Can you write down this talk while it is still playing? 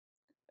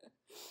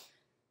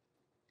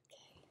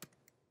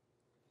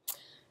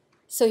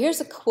So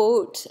here's a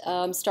quote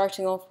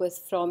starting off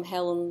with from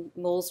Helen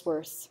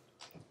Molesworth,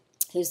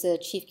 who's the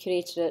chief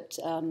curator at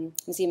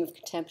Museum of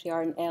Contemporary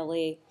Art in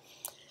LA.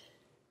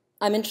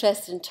 I'm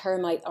interested in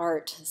termite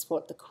art, is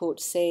what the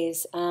quote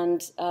says, and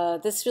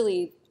this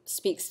really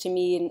speaks to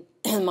me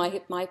in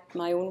my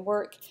own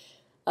work.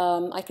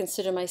 I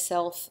consider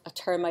myself a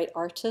termite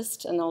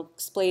artist, and I'll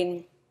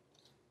explain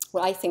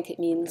what I think it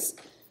means.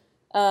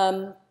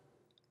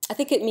 I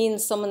think it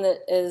means someone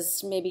that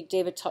is, maybe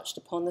David touched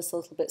upon this a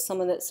little bit,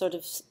 someone that sort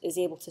of is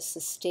able to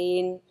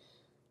sustain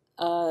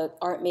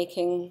art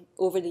making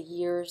over the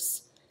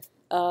years,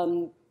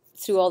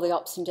 through all the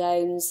ups and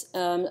downs,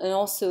 and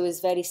also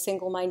is very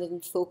single-minded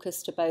and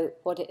focused about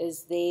what it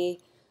is they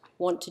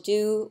want to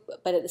do,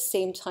 but at the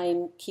same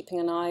time keeping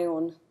an eye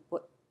on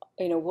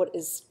what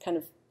is kind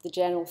of the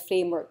general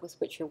framework with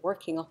which you're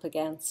working up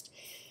against.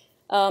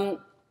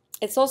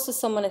 It's also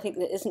someone, I think,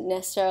 that isn't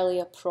necessarily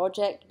a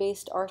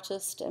project-based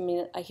artist. I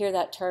mean, I hear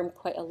that term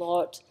quite a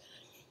lot,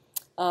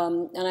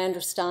 and I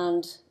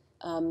understand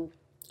a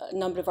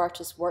number of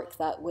artists work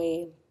that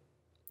way,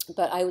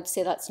 but I would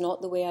say that's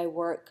not the way I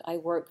work. I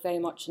work very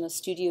much in a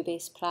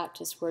studio-based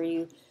practice where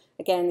you,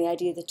 again, the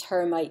idea of the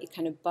termite, you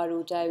kind of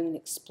burrow down and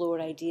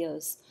explore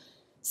ideas.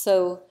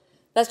 So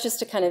that's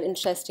just a kind of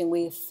interesting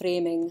way of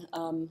framing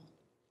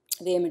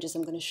the images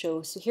I'm going to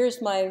show. So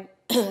here's my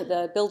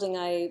the building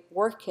I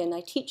work in,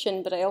 I teach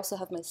in, but I also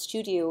have my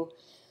studio.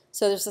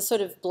 So there's a sort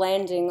of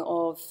blending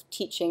of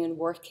teaching and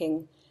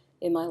working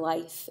in my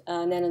life.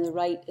 And then on the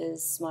right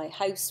is my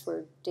house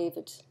where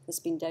David has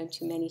been down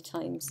to many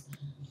times.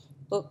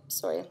 Oh,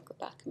 sorry, I'll go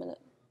back a minute.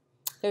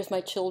 There's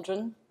my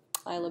children,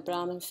 Isla,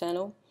 Bram and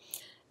Fenno.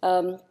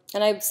 And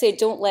I would say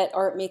don't let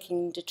art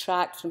making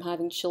detract from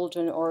having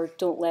children, or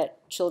don't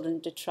let children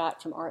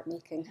detract from art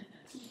making.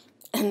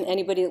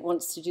 Anybody that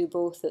wants to do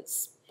both,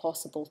 it's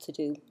possible to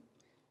do.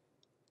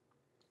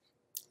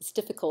 It's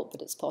difficult,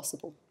 but it's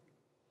possible.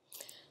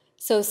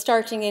 So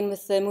starting in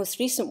with the most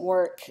recent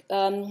work.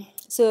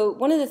 So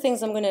one of the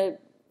things I'm going to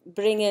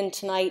bring in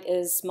tonight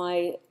is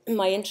my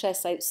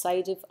interests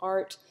outside of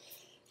art.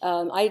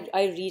 I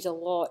read a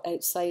lot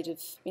outside of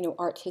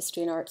art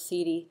history and art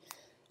theory.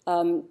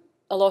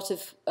 A lot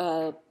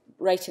of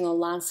writing on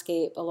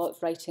landscape, a lot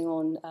of writing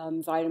on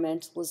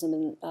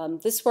environmentalism,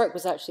 and this work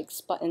was actually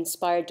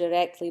inspired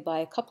directly by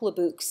a couple of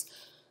books.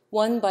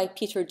 One by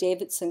Peter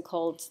Davidson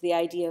called The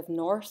Idea of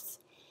North,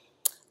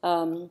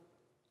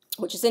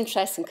 which is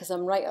interesting because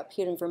I'm right up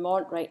here in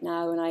Vermont right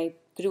now, and I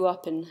grew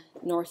up in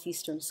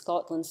northeastern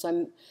Scotland,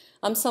 so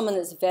I'm someone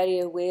that's very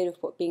aware of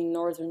what being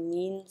northern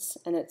means,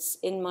 and it's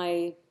in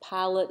my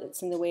palette,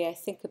 it's in the way I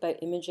think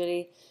about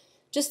imagery.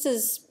 Just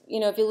as,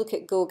 if you look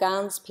at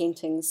Gauguin's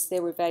paintings, they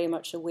were very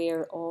much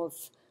aware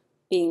of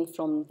being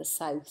from the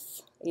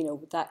south,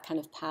 that kind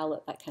of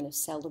palette, that kind of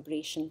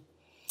celebration.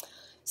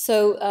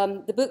 So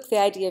the book, The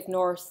Idea of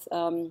North,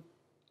 and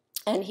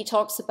he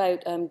talks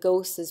about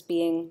ghosts as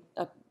being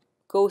a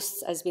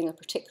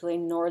particularly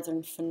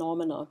northern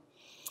phenomena.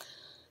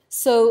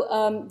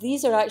 So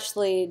these are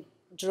actually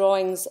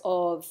drawings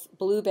of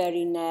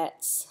blueberry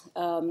nets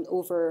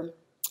over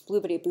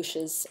blueberry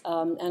bushes,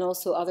 and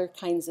also other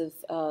kinds of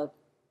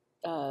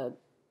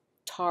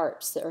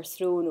tarps that are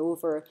thrown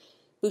over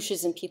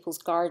bushes in people's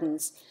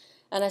gardens.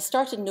 And I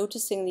started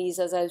noticing these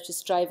as I was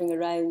just driving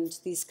around,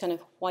 these kind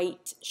of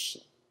white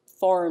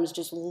forms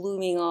just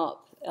looming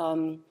up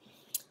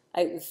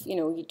out of,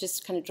 you're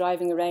just kind of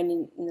driving around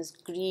in this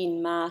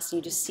green mass, and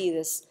you just see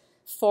this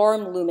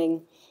form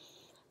looming.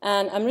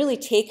 And I'm really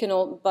taken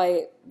on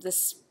by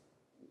this,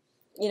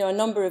 a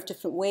number of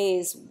different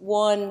ways.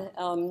 One,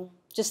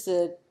 just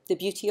the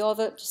beauty of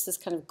it, just this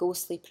kind of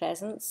ghostly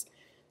presence.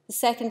 The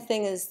second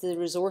thing is the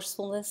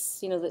resourcefulness,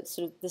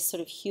 that this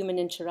sort of human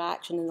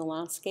interaction in the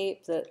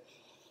landscape, that,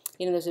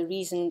 there's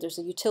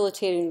a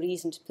utilitarian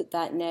reason to put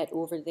that net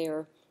over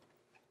there.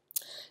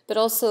 But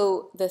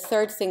also the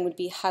third thing would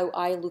be how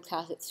I look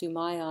at it through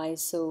my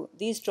eyes. So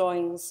these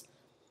drawings,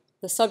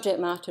 the subject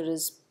matter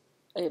is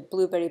a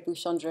blueberry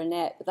bush under a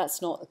net, but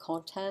that's not the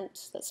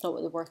content, that's not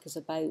what the work is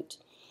about.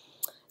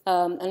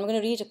 And I'm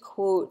going to read a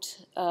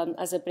quote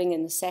as I bring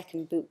in the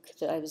second book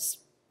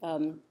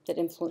that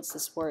influenced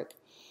this work.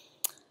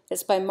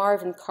 It's by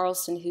Marvin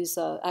Carlson, who's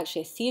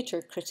actually a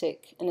theatre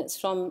critic, and it's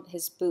from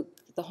his book,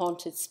 The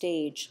Haunted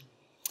Stage.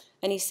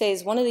 And he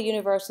says, one of the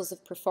universals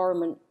of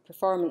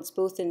performance,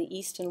 both in the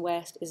East and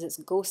West, is its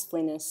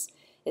ghostliness,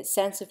 its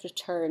sense of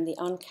return, the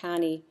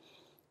uncanny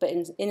but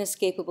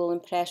inescapable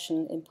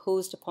impression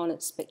imposed upon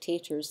its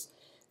spectators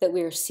that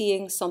we are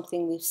seeing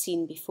something we've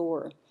seen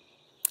before.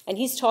 And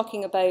he's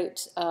talking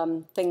about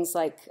things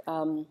like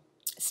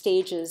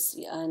stages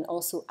and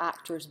also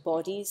actors'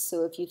 bodies.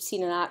 So if you've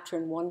seen an actor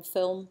in one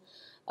film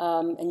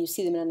and you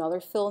see them in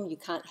another film, you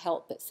can't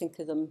help but think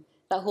of them,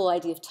 that whole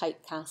idea of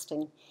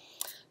typecasting,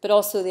 but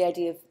also the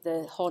idea of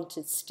the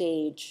haunted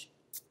stage.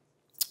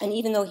 And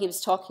even though he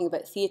was talking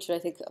about theatre, I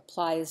think it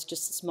applies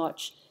just as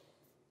much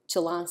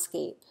to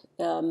landscape.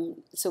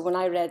 So when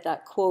I read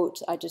that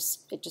quote,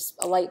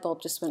 a light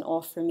bulb just went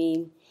off for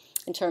me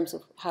in terms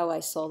of how I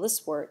saw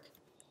this work.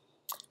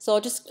 So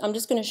I'm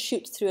just going to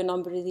shoot through a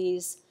number of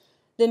these.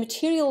 The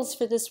materials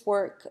for this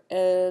work,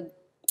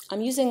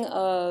 I'm using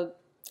a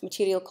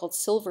material called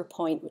silver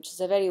point, which is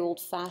a very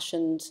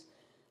old-fashioned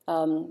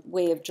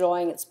way of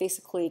drawing. It's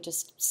basically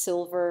just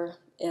silver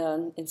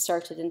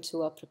inserted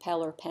into a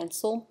propeller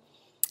pencil,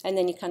 and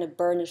then you kind of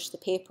burnish the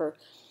paper.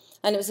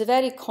 And it was a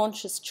very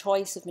conscious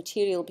choice of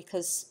material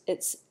because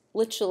it's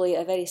literally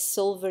a very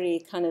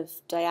silvery, kind of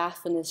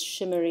diaphanous,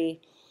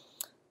 shimmery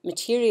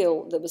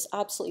material that was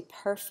absolutely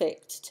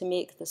perfect to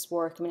make this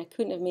work. I mean, I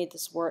couldn't have made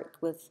this work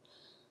with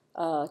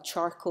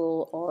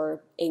charcoal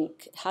or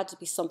ink. It had to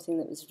be something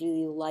that was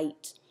really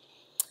light.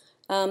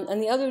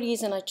 And the other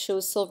reason I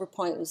chose silver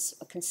point was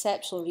a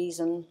conceptual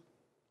reason,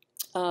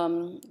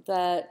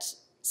 that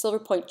silver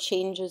point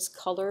changes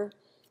color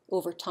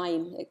over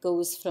time. It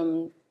goes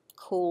from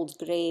cold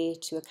grey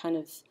to a kind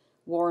of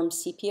warm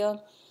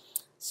sepia.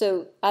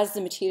 So as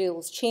the material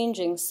is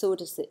changing, so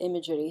does the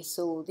imagery.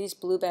 So these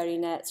blueberry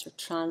nets are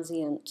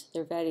transient.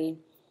 They're very,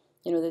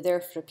 they're there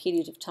for a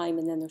period of time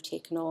and then they're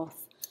taken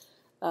off.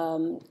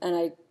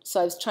 So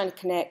I was trying to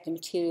connect the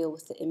material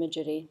with the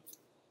imagery.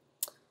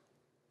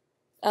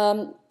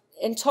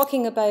 In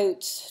talking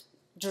about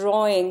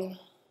drawing,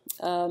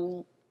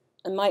 and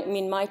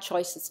my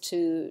choice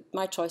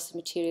of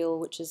material,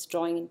 which is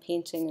drawing and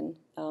painting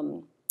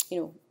and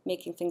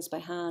making things by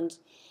hand.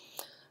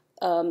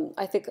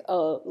 I think a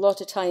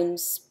lot of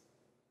times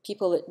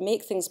people that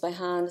make things by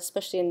hand,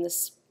 especially in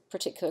this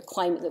particular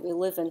climate that we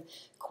live in,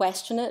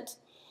 question it.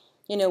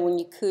 When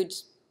you could,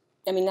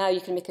 now you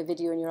can make a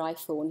video on your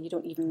iPhone. You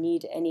don't even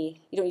need you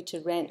don't need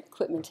to rent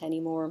equipment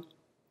anymore.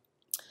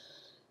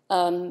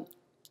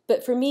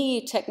 But for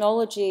me,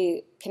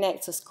 technology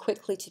connects us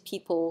quickly to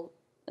people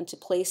and to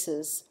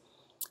places,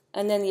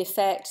 and then the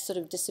effect sort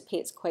of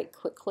dissipates quite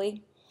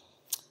quickly.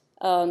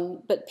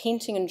 But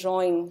painting and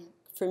drawing,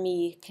 for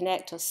me,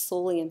 connect us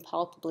slowly and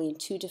palpably in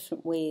two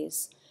different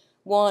ways.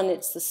 One,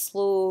 it's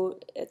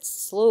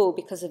slow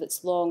because of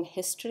its long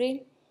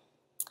history.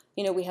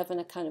 We have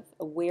a kind of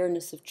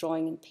awareness of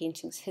drawing and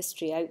painting's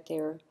history out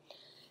there.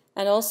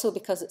 And also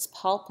because it's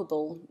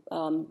palpable,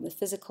 the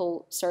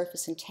physical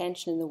surface and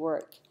tension in the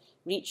work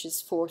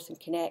reaches forth and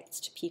connects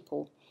to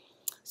people.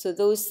 So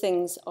those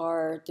things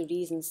are the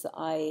reasons that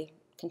I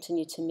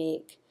continue to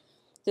make.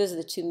 Those are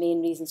the two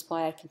main reasons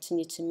why I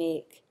continue to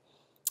make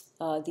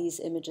these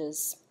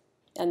images.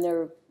 And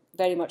they're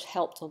very much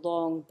helped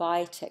along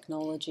by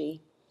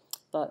technology,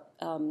 but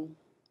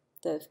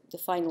the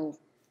final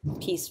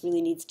piece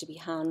really needs to be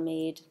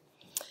handmade.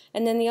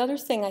 And then the other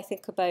thing I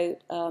think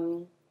about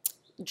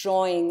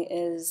drawing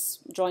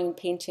and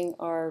painting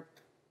are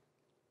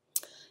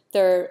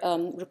they're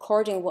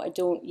recording what I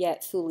don't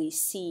yet fully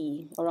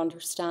see or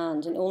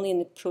understand, and only in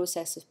the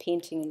process of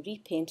painting and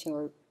repainting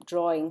or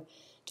drawing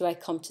do I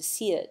come to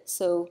see it.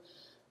 So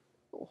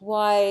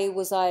why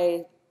was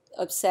I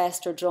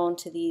obsessed or drawn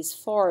to these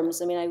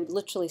forms? I mean, I would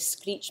literally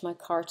screech my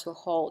car to a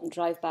halt and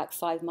drive back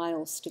 5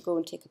 miles to go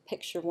and take a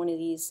picture of one of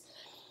these.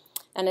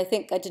 And I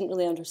think I didn't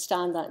really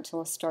understand that until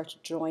I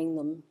started drawing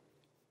them.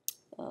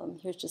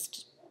 Here's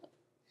just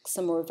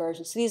some more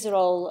versions. So these are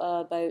all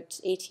about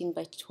 18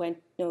 by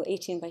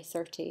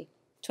 30,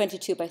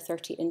 22 by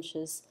 30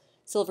 inches,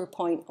 silver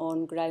point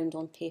on ground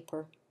on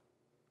paper.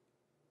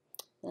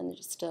 And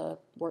just a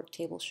work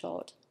table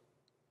shot.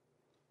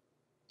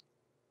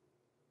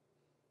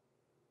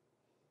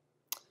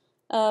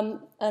 And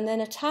then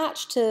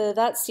attached to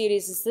that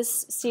series is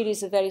this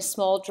series of very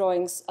small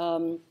drawings.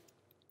 And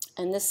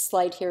this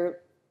slide here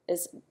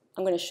is,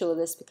 I'm going to show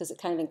this because it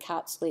kind of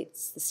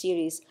encapsulates the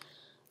series,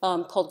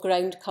 called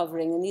Ground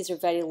Covering. And these are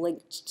very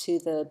linked to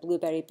the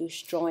blueberry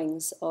bush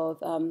drawings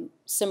of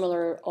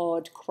similar,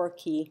 odd,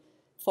 quirky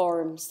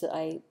forms that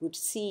I would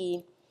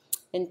see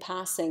in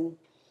passing.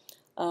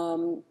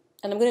 And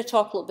I'm going to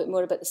talk a little bit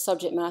more about the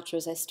subject matter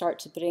as I start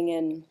to bring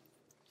in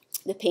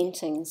the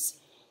paintings.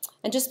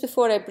 And just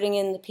before I bring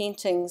in the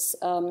paintings,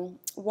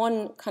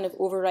 one kind of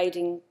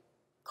overriding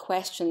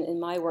question in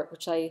my work,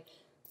 which I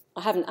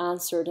haven't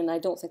answered, and I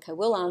don't think I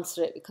will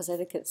answer it because I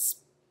think it's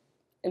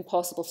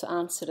impossible to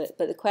answer it.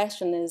 But the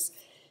question is,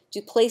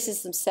 do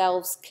places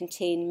themselves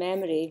contain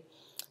memory,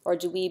 or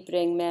do we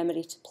bring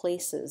memory to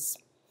places?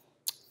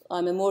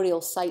 A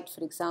memorial site,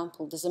 for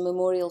example, does a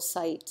memorial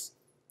site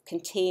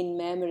contain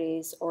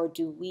memories, or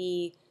do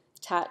we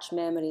attach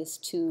memories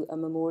to a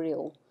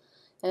memorial?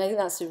 And I think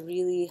that's a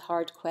really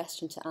hard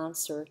question to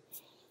answer.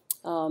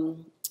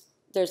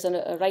 There's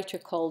a writer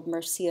called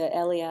Mircea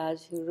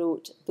Eliade who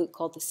wrote a book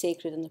called The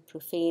Sacred and the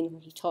Profane,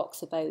 where he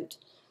talks about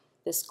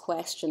this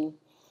question.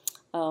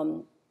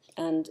 And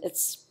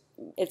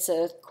it's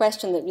a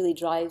question that really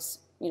drives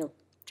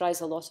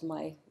a lot of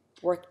my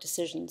work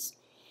decisions.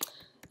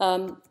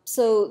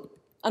 So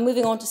I'm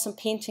moving on to some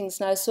paintings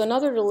now. So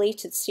another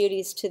related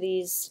series to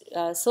these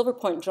silver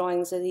point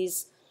drawings are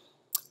these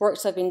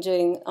works I've been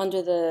doing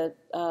under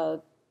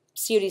the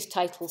series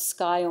title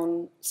Sky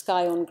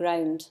on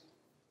Ground.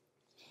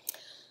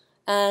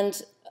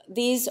 And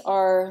these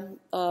are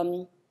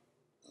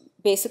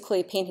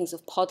basically paintings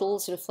of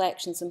puddles,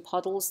 reflections in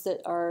puddles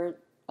that are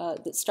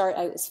that start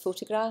out as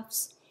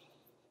photographs.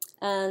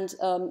 And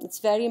it's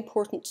very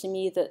important to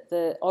me that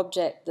the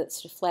object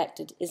that's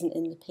reflected isn't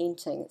in the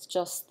painting, it's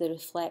just the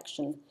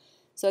reflection.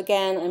 So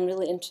again, I'm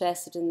really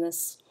interested in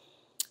this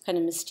kind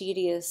of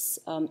mysterious,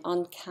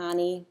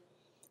 uncanny,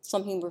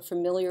 something we're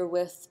familiar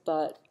with,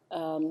 but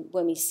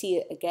when we see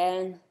it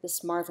again,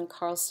 this Marvin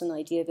Carlson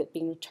idea of it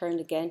being returned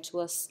again to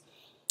us,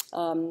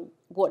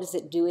 what is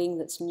it doing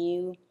that's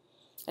new?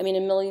 I mean,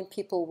 a million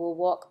people will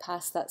walk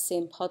past that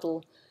same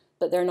puddle,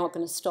 but they're not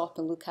going to stop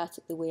and look at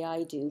it the way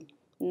I do.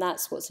 And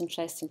that's what's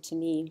interesting to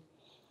me.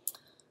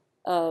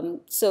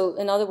 So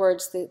in other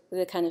words,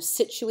 the kind of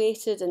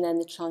situated and then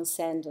the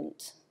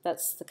transcendent.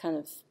 That's the kind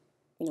of,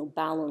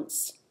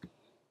 balance.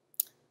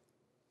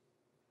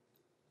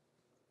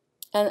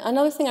 And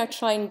another thing I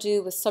try and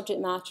do with subject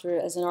matter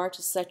as an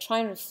artist is I try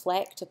and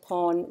reflect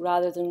upon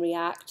rather than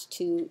react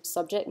to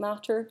subject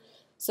matter.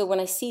 So when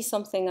I see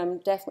something, I'm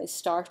definitely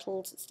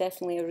startled. It's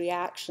definitely a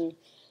reaction.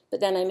 But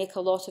then I make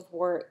a lot of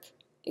work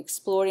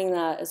exploring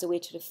that as a way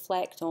to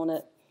reflect on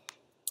it.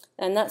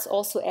 And that's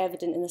also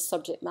evident in the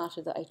subject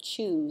matter that I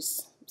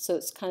choose. So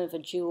it's kind of a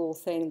dual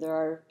thing. There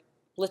are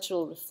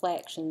literal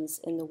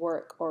reflections in the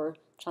work or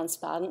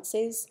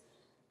transparencies,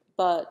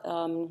 but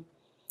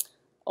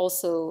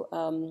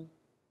also,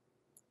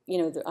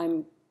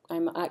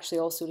 I'm actually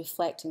also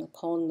reflecting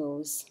upon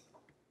those.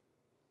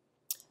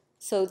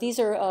 So these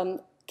are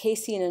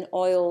casein and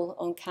oil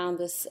on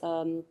canvas,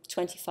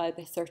 25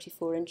 by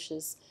 34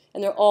 inches,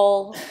 and they're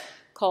all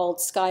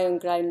called Sky on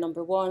Ground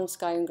number 1,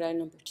 Sky on Ground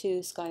number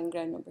 2, Sky on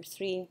Ground number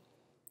 3.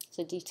 It's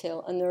a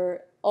detail, and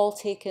they're all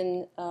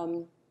taken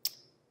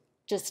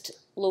just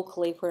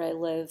locally where I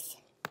live.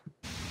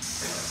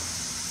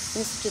 This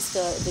is just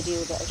a video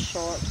that I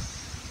shot.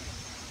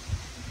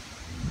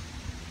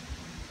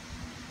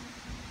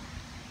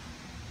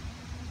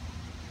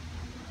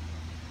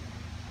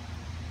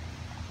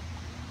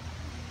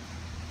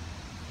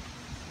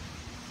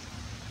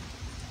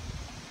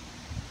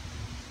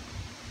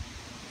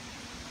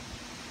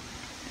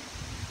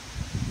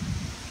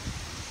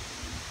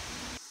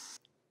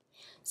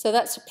 So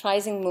that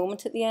surprising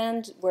moment at the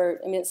end where,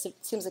 I mean, it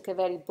seems like a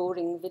very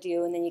boring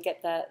video and then you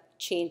get that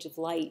change of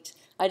light.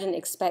 I didn't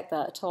expect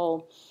that at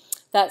all.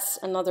 That's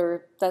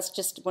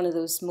just one of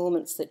those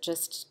moments that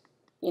just,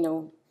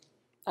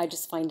 I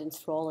just find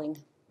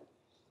enthralling.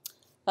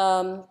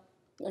 I'll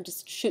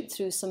just shoot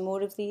through some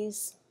more of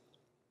these.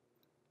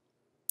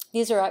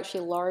 These are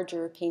actually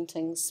larger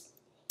paintings.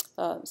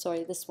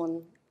 Sorry, this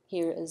one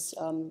here is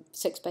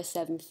 6 by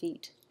 7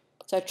 feet.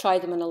 So I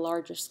tried them on a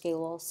larger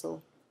scale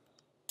also.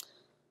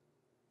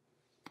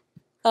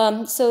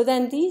 So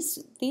then these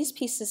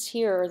pieces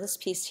here, or this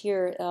piece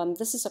here,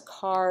 this is a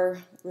car,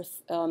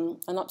 an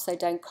upside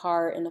down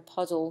car in a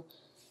puddle.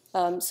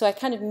 So I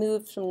kind of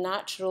moved from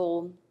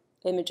natural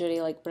imagery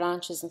like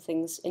branches and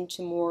things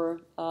into more,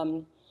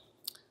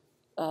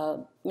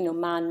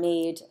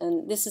 man-made.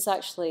 And this is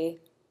actually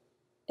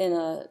in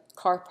a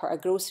car park, a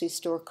grocery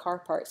store car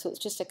park. So it's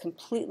just a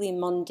completely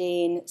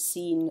mundane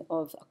scene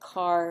of a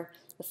car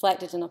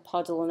reflected in a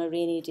puddle on a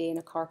rainy day in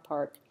a car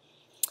park.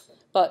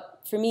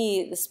 But for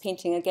me, this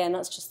painting, again,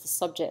 that's just the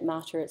subject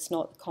matter, it's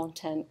not the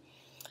content.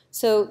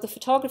 So the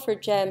photographer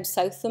Jem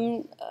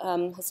Southam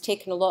has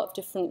taken a lot of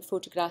different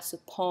photographs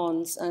of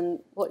ponds, and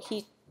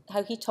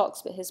how he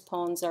talks about his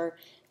ponds are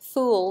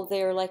full,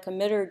 they're like a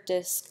mirrored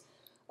disc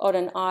or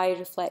an eye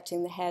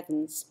reflecting the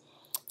heavens.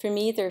 For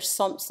me, they're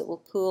sumps that will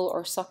pull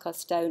or suck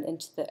us down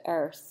into the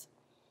earth.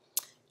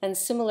 And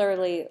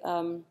similarly,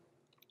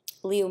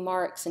 Leo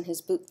Marx in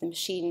his book The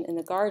Machine in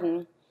the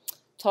Garden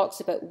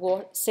talks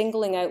about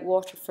singling out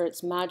water for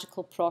its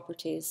magical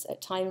properties,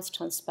 at times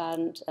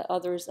transparent, at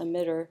others a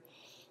mirror.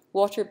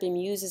 Water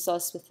bemuses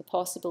us with the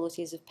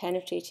possibilities of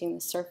penetrating the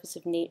surface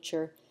of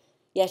nature,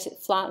 yet it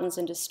flattens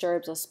and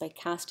disturbs us by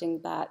casting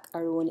back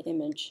our own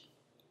image.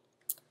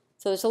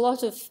 So there's a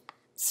lot of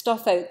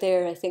stuff out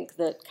there, I think,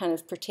 that kind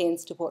of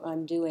pertains to what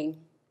I'm doing,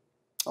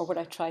 or what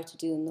I try to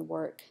do in the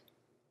work.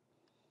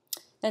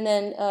 And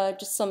then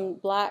just some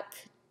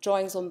black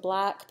drawings on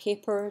black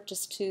paper,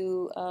 just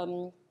to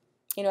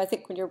I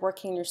think when you're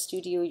working in your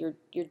studio,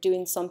 you're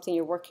doing something,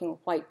 you're working on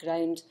white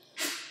ground.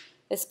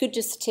 It's good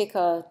just to take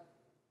a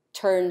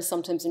turn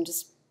sometimes and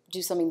just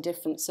do something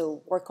different.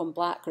 So work on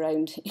black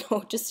ground,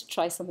 just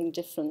try something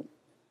different.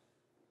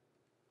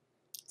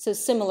 So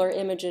similar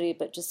imagery,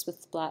 but just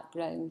with black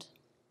ground.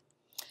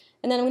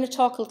 And then I'm going to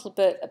talk a little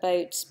bit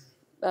about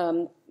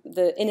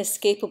the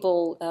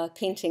inescapable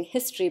painting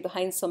history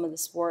behind some of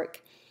this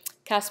work.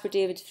 Caspar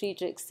David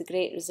Friedrich's The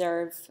Great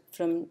Reserve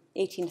from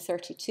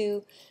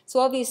 1832. So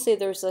obviously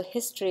there's a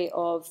history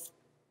of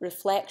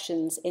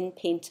reflections in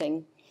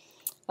painting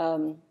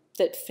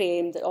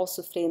that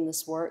also frame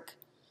this work.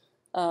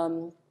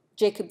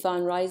 Jacob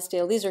van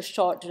Ruysdael, these are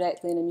shot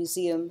directly in a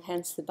museum,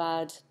 hence the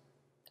bad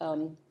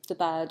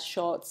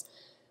shots.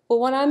 But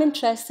what I'm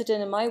interested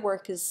in my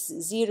work is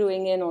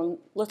zeroing in on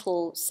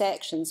little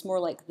sections, more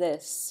like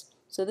this.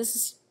 So this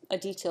is a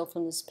detail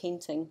from this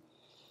painting.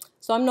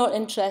 So I'm not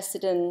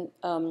interested in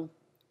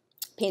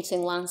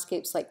painting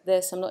landscapes like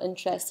this. I'm not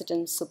interested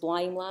in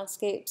sublime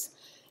landscapes.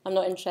 I'm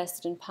not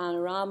interested in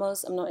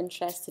panoramas. I'm not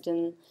interested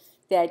in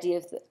the idea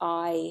of the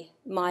eye,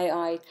 my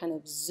eye kind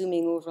of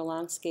zooming over a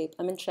landscape.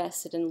 I'm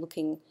interested in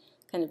looking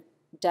kind of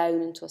down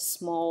into a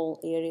small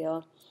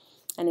area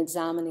and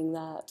examining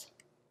that.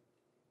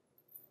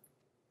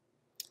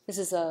 This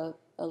is a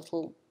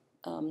little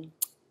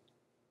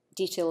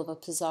detail of a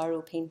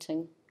Pizarro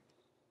painting.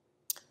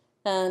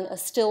 And a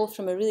still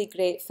from a really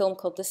great film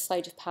called This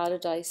Side of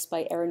Paradise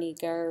by Ernie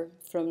Gurr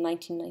from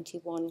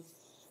 1991.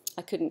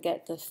 I couldn't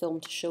get the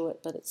film to show it,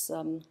 but it's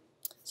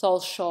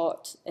all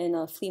shot in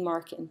a flea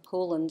market in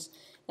Poland,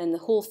 and the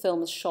whole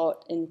film is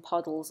shot in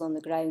puddles on the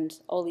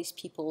ground. All these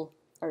people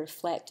are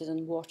reflected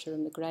in water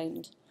on the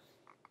ground.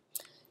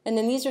 And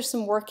then these are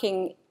some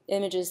working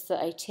images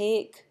that I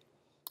take.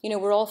 You know,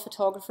 we're all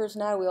photographers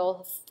now. We all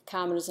have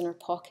cameras in our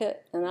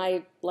pocket, and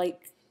I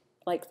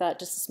like that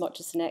just as much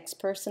as the next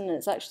person. And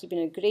it's actually been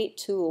a great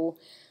tool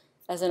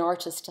as an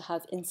artist to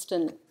have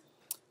instant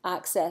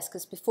access,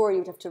 because before you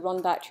would have to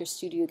run back to your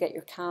studio, get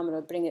your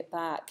camera, bring it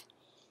back,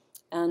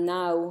 and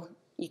now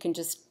you can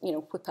just, you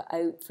know, whip it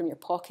out from your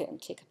pocket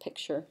and take a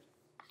picture,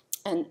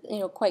 and, you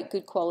know, quite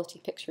good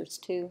quality pictures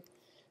too.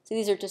 So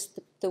these are just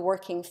the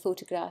working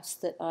photographs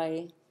that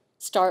I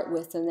start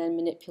with and then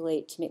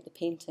manipulate to make the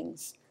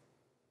paintings.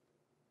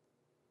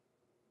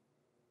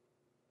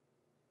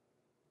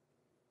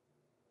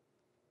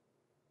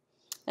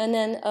 And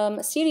then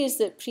a series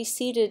that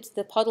preceded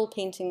the puddle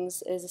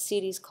paintings is a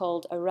series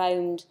called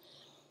Around,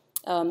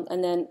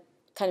 and then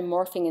kind of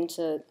morphing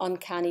into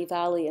Uncanny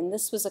Valley. And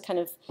this was a kind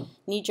of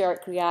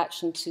knee-jerk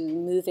reaction to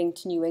moving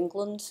to New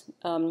England.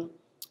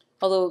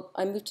 Although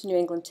I moved to New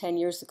England 10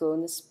 years ago,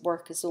 and this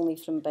work is only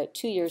from about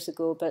 2 years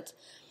ago, but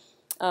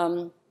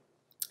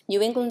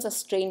New England's a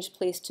strange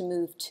place to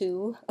move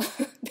to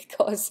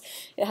because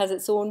it has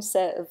its own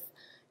set of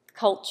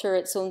culture,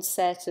 its own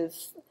set of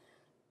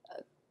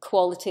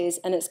qualities,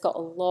 and it's got a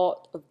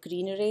lot of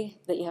greenery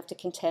that you have to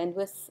contend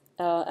with.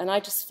 And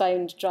I just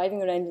found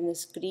driving around in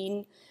this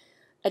green,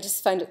 I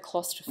just found it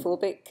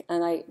claustrophobic.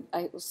 And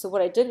so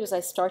what I did was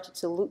I started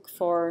to look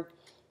for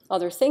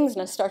other things,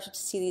 and I started to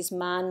see these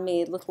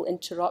man-made little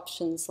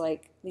interruptions,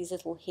 like these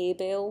little hay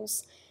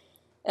bales.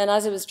 And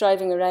as I was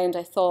driving around,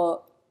 I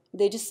thought,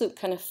 they just look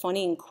kind of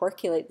funny and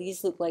quirky. Like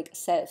these look like a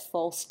set of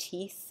false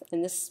teeth,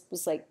 and this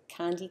was like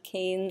candy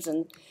canes,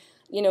 and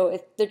you know,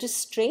 they're just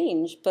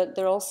strange, but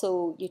they're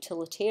also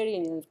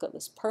utilitarian. You know, they've got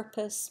this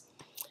purpose.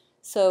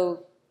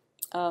 So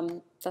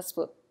that's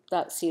what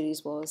that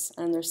series was.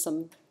 And there's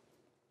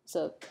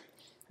a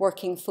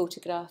working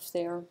photograph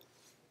there.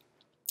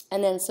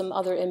 And then some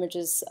other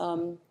images.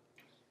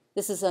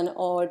 This is an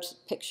odd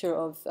picture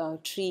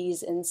of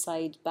trees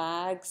inside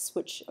bags,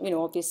 which, you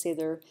know, obviously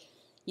they're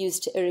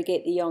used to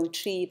irrigate the young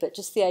tree, but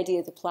just the idea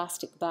of the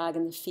plastic bag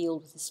in the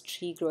field with this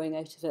tree growing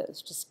out of it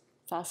was just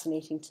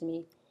fascinating to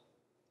me.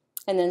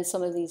 And then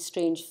some of these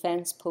strange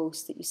fence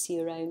posts that you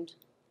see around.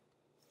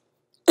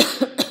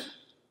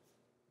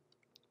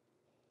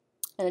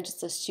 And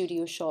just a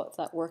studio shot of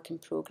that work in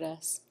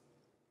progress.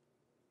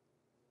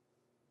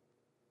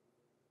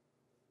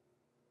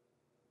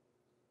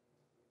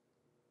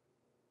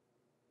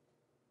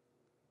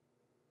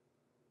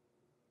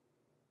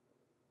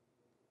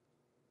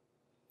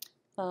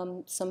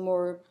 Some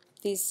more,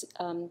 these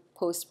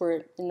posts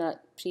were in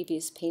that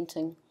previous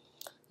painting.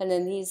 And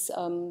then these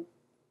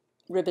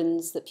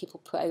ribbons that people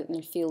put out in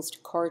their fields to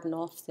cordon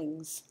off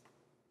things.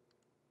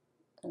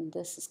 And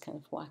this is kind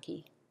of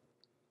wacky.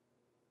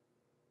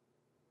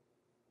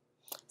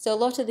 So a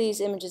lot of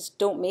these images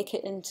don't make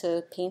it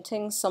into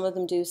paintings. Some of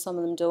them do, some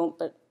of them don't,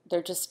 but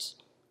they're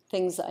just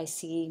things that I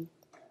see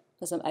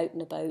as I'm out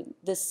and about.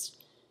 This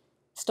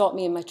stopped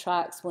me in my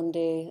tracks one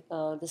day,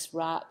 this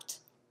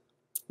wrapped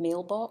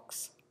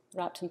mailbox,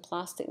 wrapped in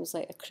plastic. It was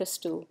like a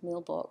crystal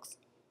mailbox,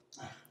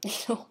 you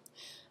know.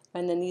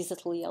 And then these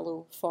little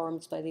yellow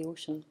forms by the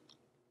ocean.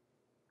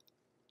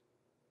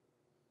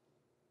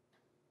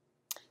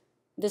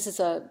 This is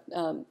a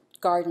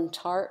garden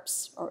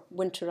tarps, or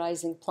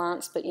winterizing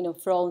plants, but you know,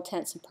 for all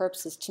intents and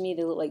purposes, to me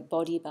they look like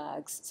body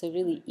bags. It's a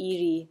really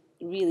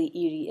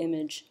eerie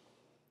image.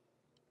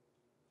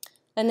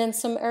 And then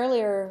some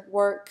earlier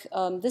work.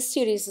 This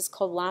series is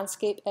called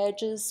Landscape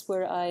Edges,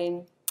 where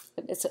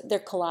they're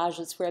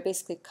collages where I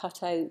basically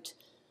cut out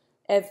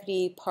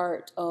every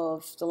part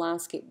of the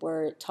landscape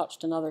where it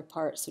touched another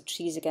part, so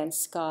trees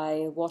against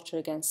sky, water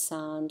against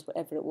sand,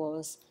 whatever it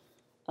was,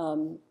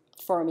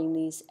 forming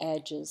these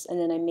edges. And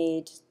then I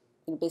made,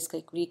 you know,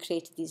 basically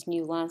recreated these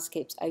new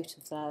landscapes out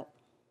of that.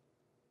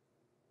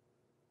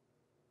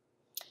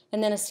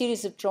 And then a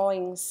series of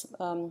drawings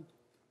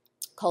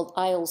called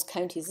Isles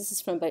Counties. This is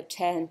from about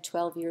 10,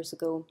 12 years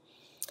ago.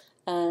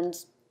 And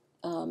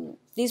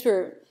these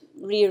were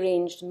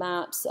rearranged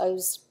maps. I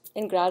was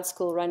in grad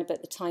school around about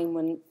the time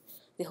when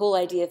the whole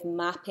idea of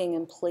mapping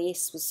and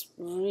place was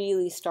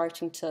really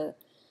starting to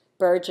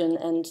burgeon,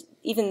 and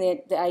even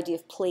the idea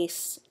of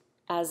place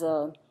as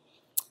a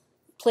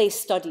place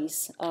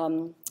studies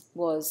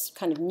was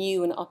kind of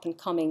new and up and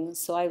coming.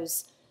 So I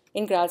was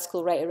in grad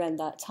school right around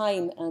that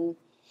time. And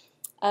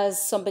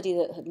as somebody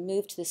that had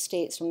moved to the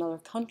States from another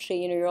country,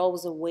 you know, you're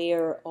always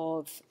aware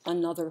of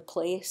another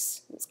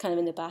place. It's kind of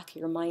in the back of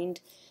your mind.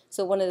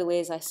 So one of the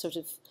ways I sort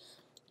of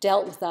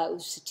dealt with that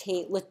was to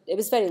take, it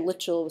was very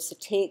literal, was to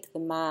take the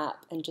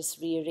map and just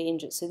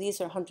rearrange it. So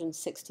these are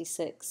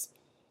 166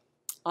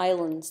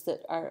 islands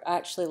that are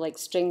actually like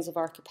strings of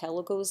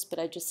archipelagos, but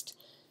I just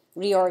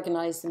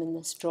reorganized them in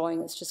this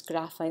drawing. It's just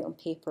graphite on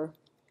paper.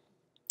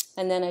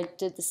 And then I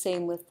did the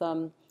same with,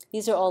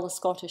 these are all the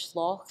Scottish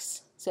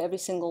lochs. So every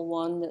single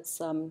one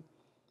that's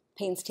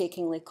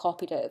painstakingly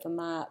copied out of a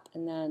map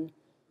and then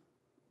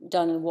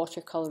done in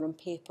watercolour on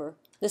paper.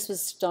 This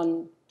was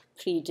done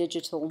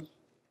pre-digital,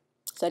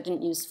 so I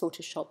didn't use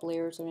Photoshop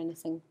layers or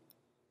anything.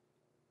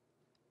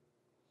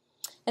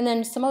 And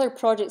then some other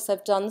projects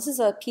I've done. This is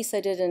a piece I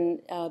did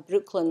in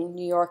Brooklyn,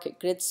 New York at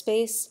Grid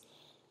Space.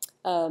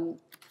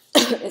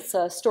 It's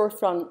a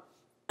storefront,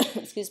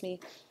 excuse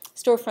me,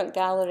 storefront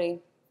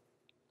gallery.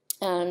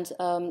 And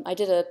I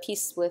did a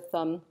piece with,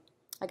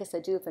 I guess I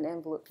do have an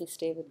envelope piece,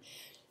 David,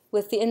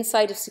 with the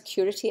inside of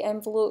security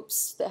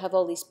envelopes that have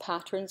all these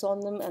patterns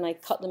on them, and I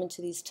cut them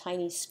into these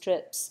tiny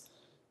strips,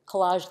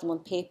 collaged them on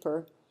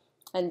paper,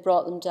 and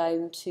brought them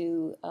down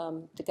to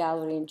the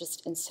gallery and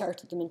just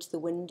inserted them into the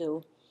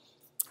window.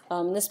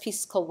 This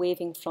piece is called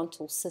Waving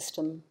Frontal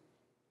System.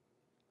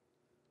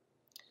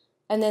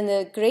 And then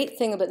the great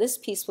thing about this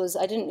piece was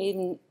I didn't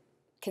even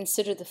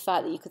consider the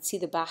fact that you could see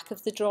the back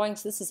of the drawing.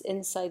 So this is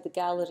inside the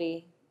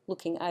gallery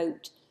looking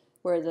out,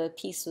 where the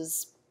piece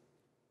was,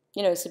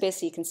 you know, so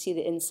basically you can see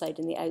the inside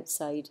and the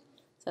outside.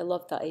 So I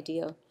loved that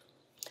idea.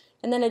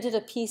 And then I did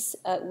a piece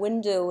at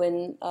Window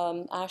in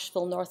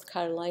Asheville, North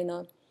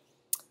Carolina,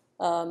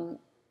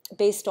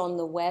 based on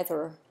the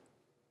weather.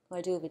 I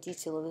do have a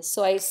detail of this.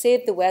 So I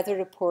saved the weather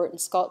report in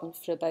Scotland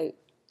for about a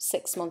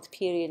 6-month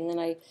period, and then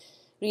I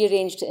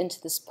rearranged it into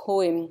this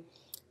poem.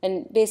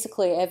 And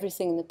basically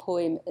everything in the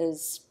poem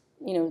is,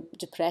 you know,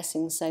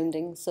 depressing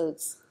sounding. So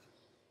it's,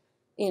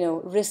 you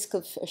know, risk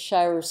of a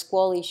shower,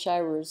 squally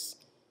showers.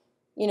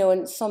 You know,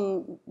 and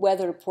some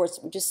weather reports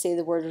would just say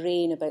the word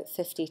rain about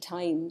 50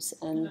 times.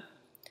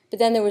 But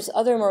then there was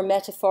other more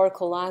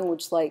metaphorical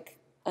language, like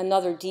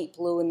another deep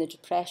low in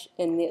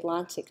the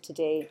Atlantic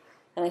today.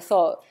 And I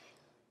thought,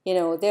 you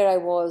know, there I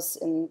was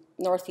in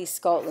northeast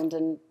Scotland,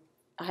 and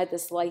I had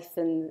this life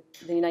in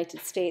the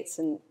United States,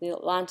 and the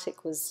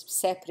Atlantic was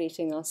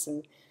separating us,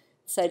 and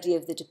this idea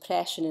of the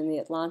depression in the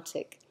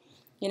Atlantic.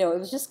 You know, it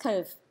was just kind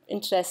of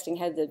interesting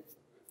how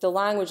the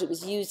language that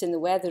was used in the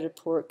weather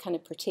report kind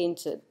of pertained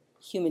to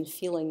human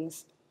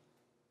feelings.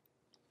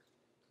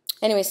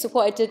 Anyway, so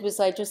what I did was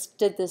I just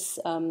did this,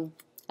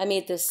 I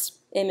made this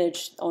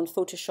image on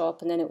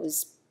Photoshop, and then it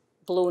was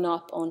blown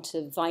up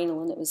onto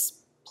vinyl, and it was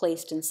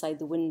placed inside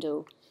the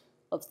window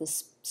of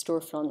this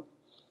storefront.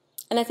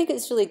 And I think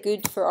it's really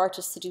good for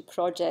artists to do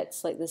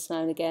projects like this now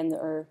and again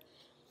that are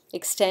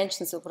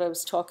extensions of what I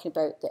was talking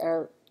about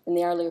in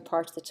the earlier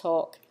part of the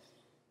talk.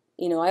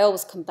 You know, I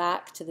always come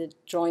back to the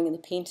drawing and the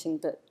painting,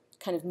 but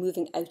kind of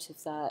moving out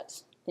of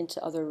that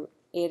into other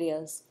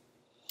areas.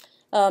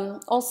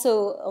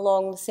 Also,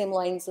 along the same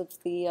lines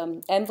of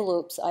the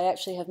envelopes, I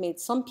actually have made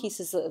some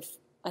pieces that have,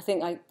 I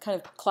think I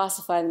kind of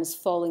classify them as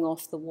falling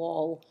off the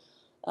wall,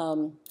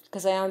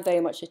 because I am very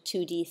much a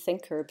 2D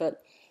thinker,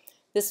 but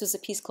this was a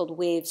piece called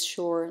Waves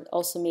Shore,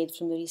 also made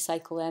from the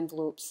recycled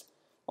envelopes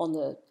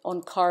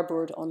on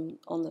cardboard on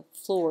the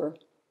floor.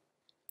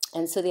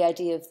 And so the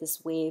idea of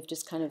this wave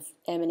just kind of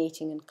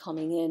emanating and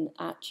coming in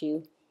at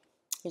you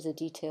is a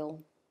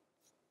detail.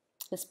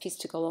 This piece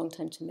took a long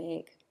time to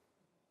make.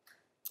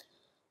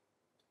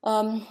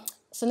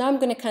 So now I'm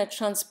going to kind of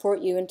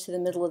transport you into the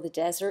middle of the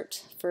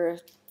desert for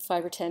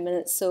 5 or 10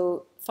 minutes.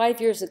 So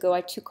 5 years ago,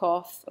 I took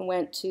off and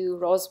went to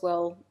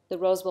Roswell, the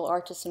Roswell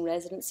Artist in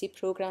Residency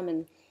program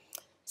in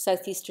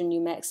southeastern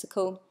New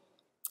Mexico.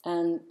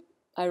 And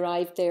I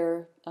arrived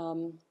there,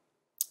 and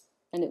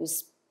it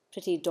was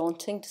pretty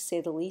daunting, to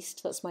say the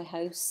least. That's my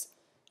house.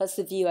 That's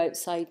the view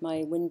outside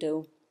my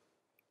window.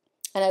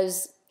 And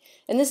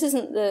this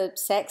isn't the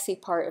sexy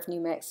part of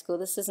New Mexico.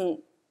 This isn't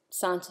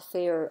Santa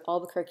Fe or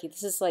Albuquerque.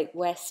 This is like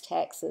West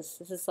Texas.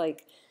 This is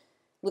like,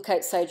 look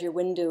outside your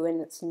window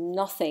and it's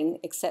nothing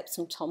except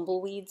some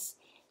tumbleweeds,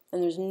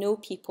 and there's no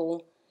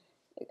people.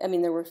 I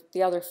mean, there were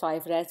the other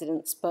 5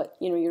 residents, but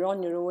you know, you're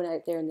on your own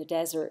out there in the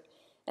desert,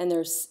 and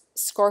there's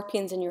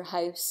scorpions in your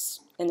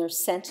house, and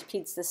there's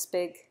centipedes this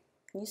big.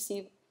 Can you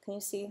see? Can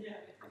you see? Yeah.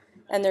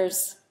 And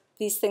there's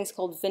these things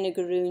called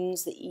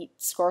vinegaroons that eat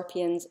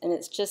scorpions, and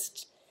it's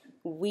just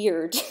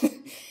weird.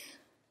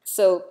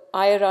 So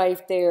I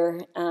arrived there,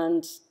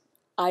 and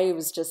I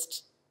was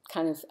just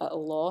kind of at a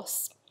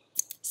loss.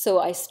 So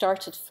I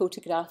started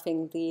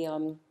photographing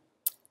the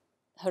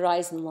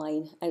horizon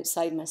line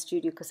outside my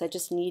studio, because I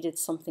just needed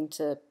something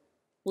to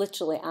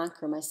literally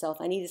anchor myself.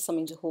 I needed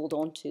something to hold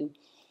on to.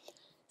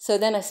 So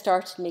then I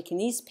started making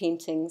these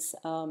paintings.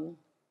 So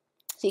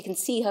you can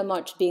see how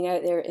much being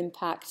out there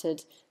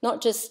impacted,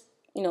 not just,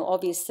 you know,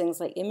 obvious things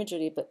like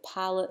imagery, but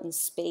palette and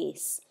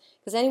space.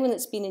 Because anyone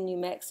that's been in New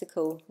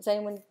Mexico, has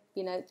anyone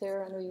been out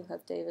there? I know you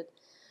have, David.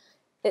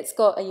 It's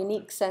got a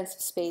unique sense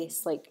of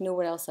space like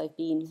nowhere else I've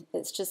been.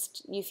 It's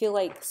just, you feel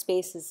like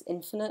space is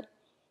infinite.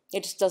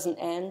 It just doesn't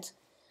end.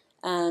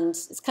 And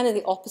it's kind of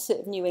the opposite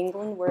of New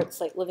England, where it's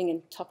like living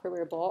in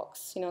Tupperware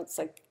box. You know, it's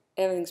like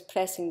everything's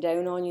pressing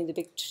down on you, the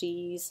big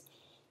trees.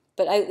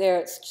 But out there,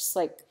 it's just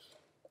like,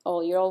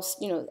 oh, you're all,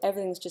 you know,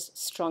 everything's just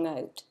strung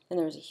out. And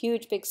there's a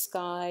huge big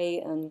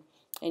sky. And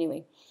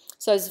anyway,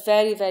 so I was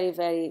very, very,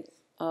 very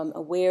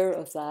aware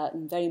of that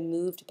and very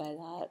moved by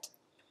that.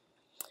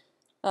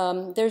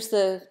 There's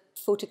the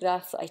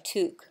photograph that I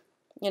took.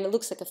 And it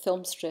looks like a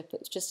film strip.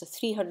 It's just a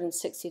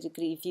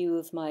 360-degree view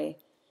of my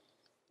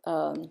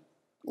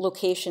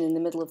location in the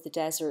middle of the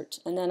desert.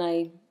 And then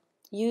I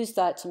used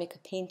that to make a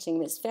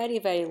painting. It's very,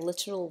 very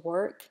literal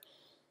work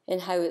in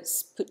how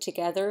it's put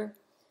together.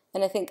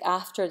 And I think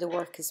after the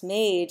work is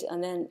made,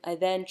 and then I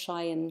then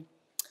try and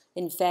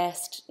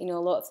invest, you know, a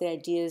lot of the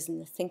ideas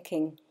and the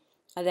thinking.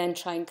 I then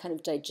try and kind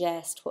of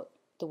digest what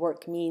the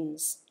work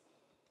means.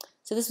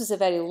 So this was a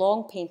very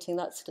long painting.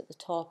 That's it at the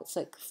top. It's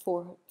like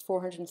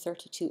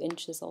 432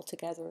 inches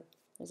altogether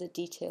as a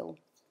detail.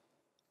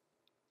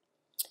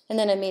 And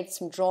then I made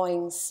some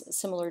drawings,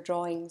 similar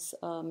drawings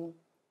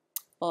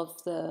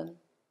of the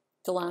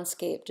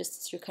landscape, just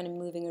as you're kind of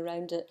moving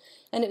around it.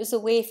 And it was a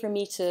way for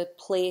me to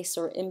place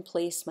or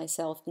in-place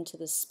myself into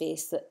this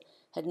space that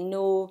had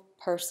no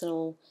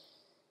personal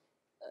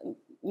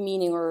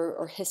meaning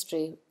or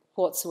history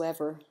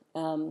whatsoever.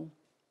 You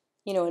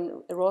know,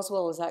 and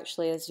Roswell is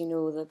actually, as you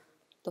know,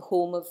 the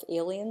home of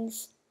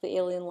aliens, the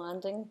alien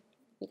landing.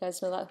 You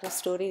guys know that whole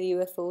story, the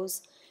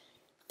UFOs.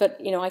 But,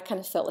 you know, I kind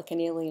of felt like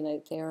an alien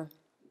out there.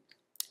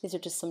 These are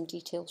just some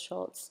detailed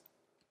shots.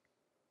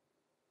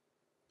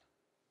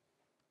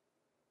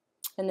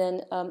 And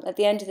then at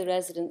the end of the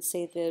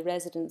residency, the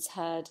residents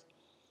had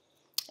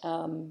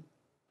an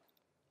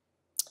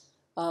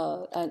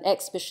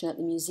exhibition at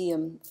the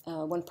museum,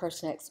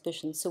 one-person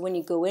exhibition. So when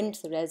you go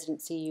into the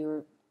residency,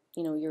 you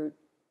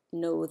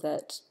know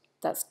that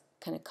that's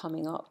kind of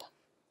coming up.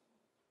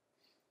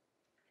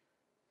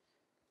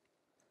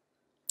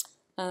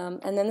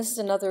 And then this is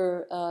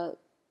another.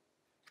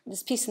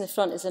 This piece in the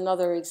front is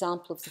another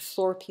example of the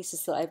floor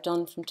pieces that I've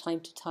done from time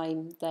to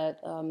time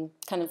that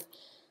kind of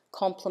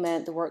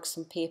complement the works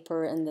on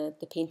paper and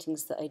the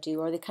paintings that I do,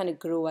 or they kind of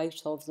grow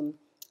out of them.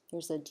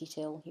 Here's a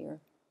detail here.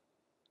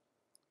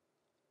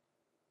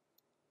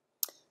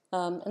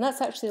 And that's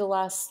actually the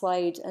last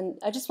slide. And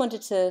I just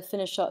wanted to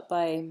finish up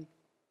by,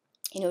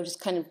 you know,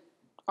 just kind of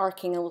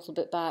arcing a little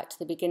bit back to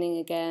the beginning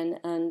again.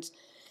 And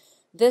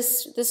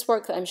this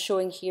work that I'm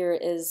showing here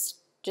is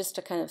just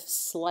a kind of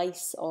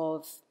slice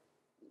of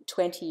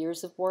 20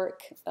 years of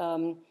work.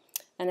 And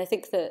I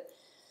think that,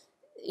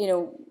 you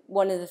know,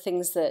 one of the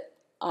things that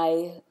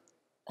I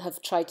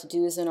have tried to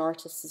do as an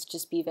artist is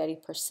just be very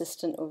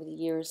persistent over the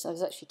years. I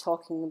was actually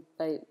talking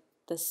about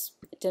this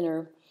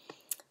dinner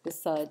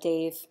with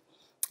Dave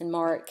and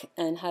Mark,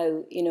 and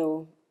how, you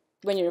know,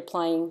 when you're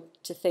applying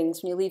to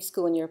things, when you leave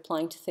school and you're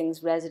applying to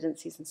things,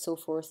 residencies and so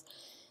forth,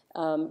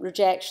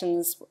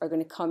 rejections are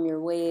going to come your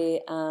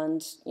way,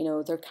 and, you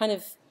know, they're kind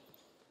of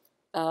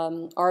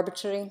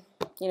arbitrary.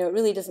 You know, it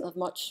really doesn't have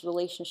much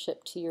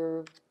relationship to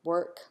your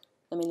work.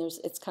 I mean,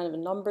 it's kind of a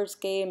numbers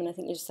game, and I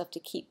think you just have to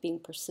keep being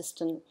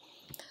persistent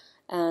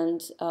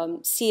and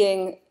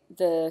seeing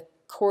the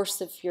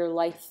course of your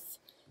life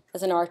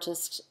as an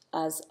artist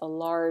as a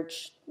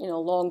large, you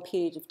know, long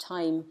period of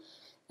time,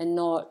 and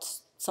not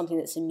something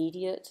that's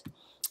immediate.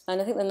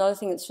 And I think another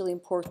thing that's really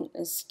important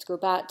is to go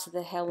back to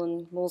the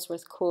Helen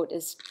Molesworth quote,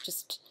 is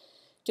just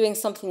doing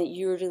something that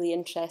you're really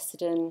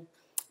interested in,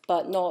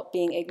 but not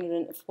being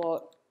ignorant of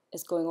what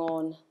is going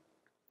on.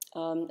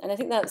 And I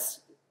think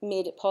that's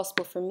made it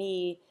possible for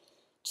me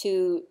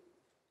to,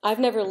 I've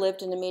never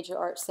lived in a major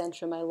arts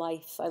centre in my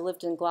life. I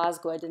lived in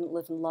Glasgow, I didn't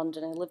live in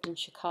London. I lived in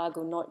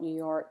Chicago, not New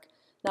York.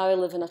 Now I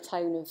live in a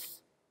town of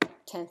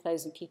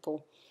 10,000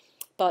 people.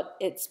 But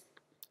it's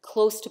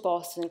close to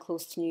Boston and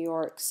close to New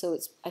York, so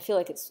I feel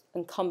like it's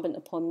incumbent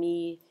upon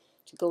me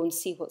to go and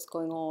see what's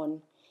going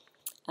on.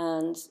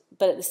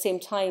 But at the same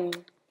time,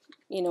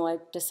 you know, I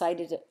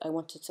decided I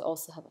wanted to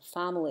also have a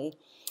family.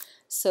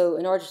 So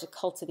in order to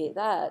cultivate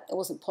that, it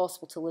wasn't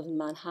possible to live in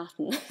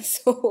Manhattan.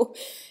 So,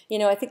 you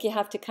know, I think you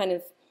have to kind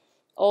of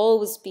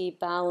always be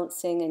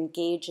balancing,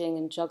 engaging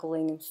and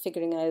juggling and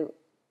figuring out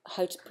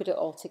how to put it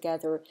all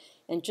together,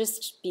 and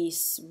just be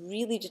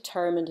really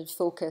determined and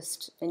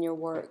focused in your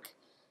work.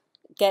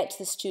 Get to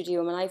the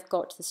studio. I mean, I've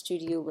got to the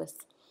studio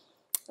with,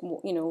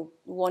 you know,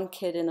 one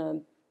kid in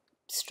a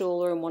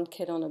stroller and one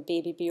kid on a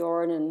baby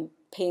Bjorn and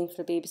paying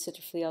for a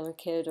babysitter for the other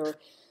kid,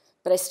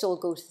 but I still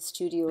go to the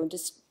studio and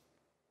just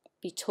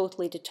be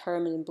totally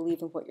determined and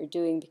believe in what you're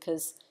doing,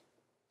 because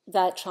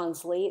that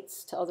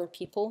translates to other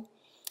people.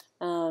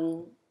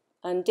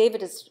 And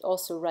David is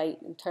also right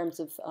in terms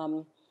of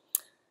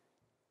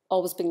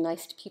always being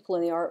nice to people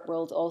in the art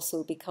world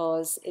also,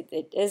 because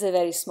it is a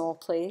very small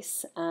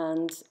place,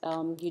 and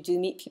you do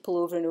meet people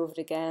over and over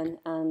again,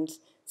 and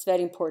it's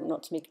very important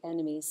not to make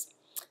enemies.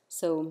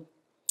 So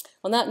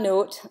On that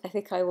note, I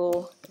think I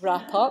will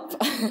wrap up.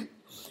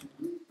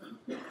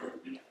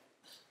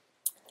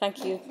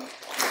 Thank you.